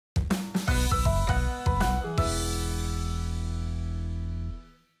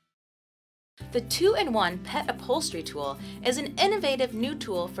The 2-in-1 Pet Upholstery Tool is an innovative new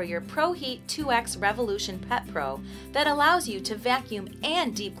tool for your ProHeat 2X Revolution Pet Pro that allows you to vacuum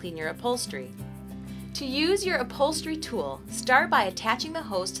and deep clean your upholstery. To use your upholstery tool, start by attaching the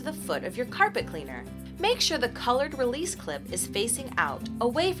hose to the foot of your carpet cleaner. Make sure the colored release clip is facing out,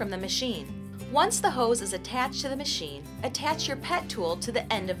 away from the machine. Once the hose is attached to the machine, attach your pet tool to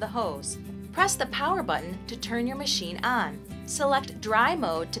the end of the hose. Press the power button to turn your machine on. Select Dry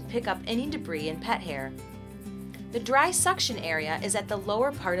Mode to pick up any debris and pet hair. The dry suction area is at the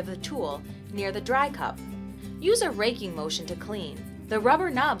lower part of the tool, near the dry cup. Use a raking motion to clean. The rubber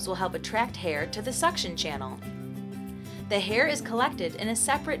nubs will help attract hair to the suction channel. The hair is collected in a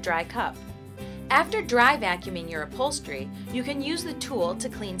separate dry cup. After dry vacuuming your upholstery, you can use the tool to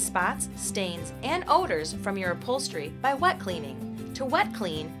clean spots, stains, and odors from your upholstery by wet cleaning. To wet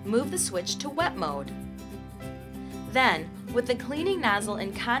clean, move the switch to wet mode. Then, with the cleaning nozzle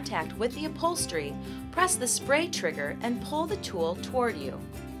in contact with the upholstery, press the spray trigger and pull the tool toward you.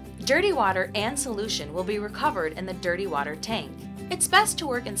 Dirty water and solution will be recovered in the dirty water tank. It's best to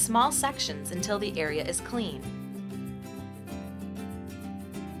work in small sections until the area is clean.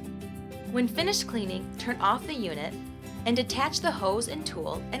 When finished cleaning, turn off the unit and detach the hose and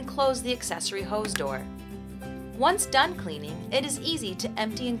tool and close the accessory hose door. Once done cleaning, it is easy to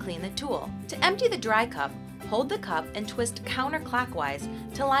empty and clean the tool. To empty the dry cup, hold the cup and twist counterclockwise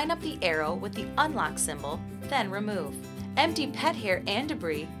to line up the arrow with the unlock symbol, then remove. Empty pet hair and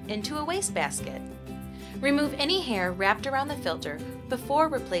debris into a wastebasket. Remove any hair wrapped around the filter before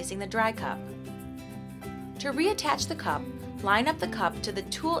replacing the dry cup. To reattach the cup, line up the cup to the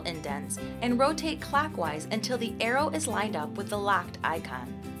tool indents and rotate clockwise until the arrow is lined up with the locked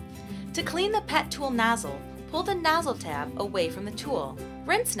icon. To clean the pet tool nozzle, pull the nozzle tab away from the tool.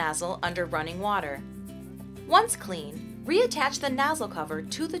 Rinse nozzle under running water. Once clean, reattach the nozzle cover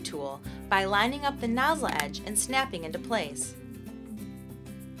to the tool by lining up the nozzle edge and snapping into place.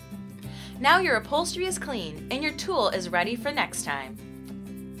 Now your upholstery is clean and your tool is ready for next time.